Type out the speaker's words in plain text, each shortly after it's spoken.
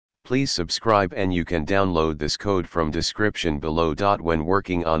Please subscribe, and you can download this code from description below. When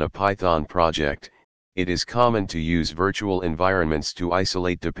working on a Python project, it is common to use virtual environments to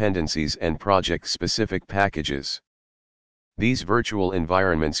isolate dependencies and project-specific packages. These virtual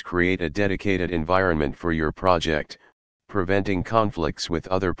environments create a dedicated environment for your project, preventing conflicts with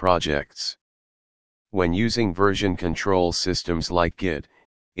other projects. When using version control systems like Git,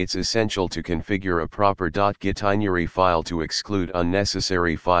 it's essential to configure a proper gitignore file to exclude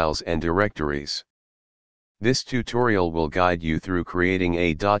unnecessary files and directories. This tutorial will guide you through creating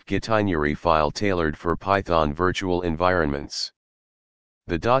a gitignore file tailored for Python virtual environments.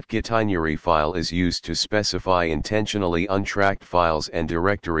 The gitignore file is used to specify intentionally untracked files and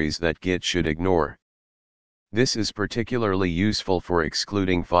directories that Git should ignore. This is particularly useful for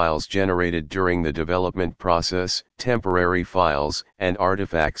excluding files generated during the development process, temporary files, and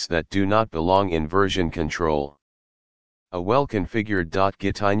artifacts that do not belong in version control. A well-configured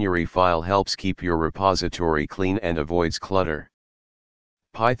gitignore file helps keep your repository clean and avoids clutter.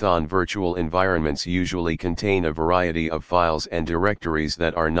 Python virtual environments usually contain a variety of files and directories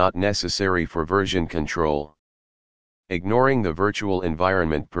that are not necessary for version control. Ignoring the virtual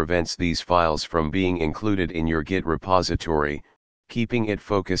environment prevents these files from being included in your Git repository, keeping it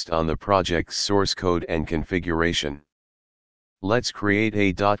focused on the project's source code and configuration. Let's create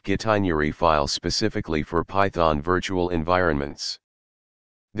a gitignore file specifically for Python virtual environments.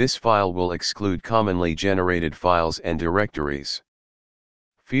 This file will exclude commonly generated files and directories.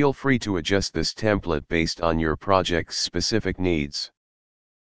 Feel free to adjust this template based on your project's specific needs.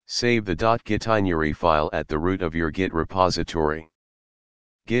 Save the gitignore file at the root of your Git repository.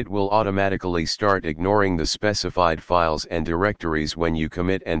 Git will automatically start ignoring the specified files and directories when you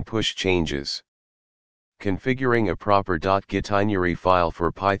commit and push changes. Configuring a proper gitignore file for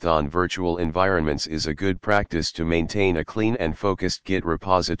Python virtual environments is a good practice to maintain a clean and focused Git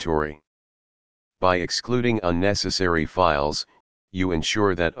repository. By excluding unnecessary files, you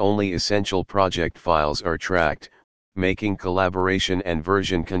ensure that only essential project files are tracked, making collaboration and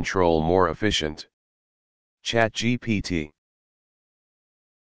version control more efficient. ChatGPT.